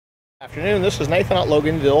Afternoon, this is Nathan at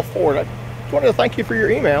Loganville Ford. I just wanted to thank you for your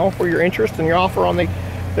email, for your interest and your offer on the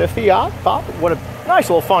Fiat 500. What a nice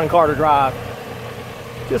little fun car to drive.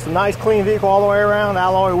 Just a nice clean vehicle all the way around,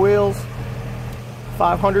 alloy wheels,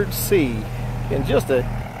 500c. And just an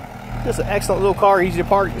excellent little car, easy to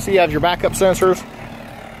park. You can see you have your backup sensors,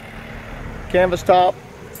 canvas top,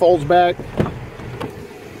 folds back,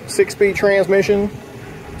 6-speed transmission,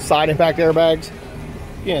 side impact airbags.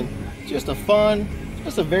 Again, just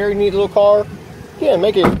a very neat little car. Again,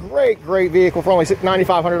 make it a great vehicle for only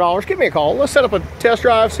 $9,500. Give me a call. Let's set up a test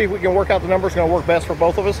drive, see if we can work out the numbers going to work best for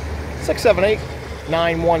both of us.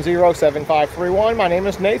 678-910-7531. My name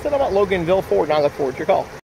is Nathan. I'm at Loganville Ford, and I look forward to your call.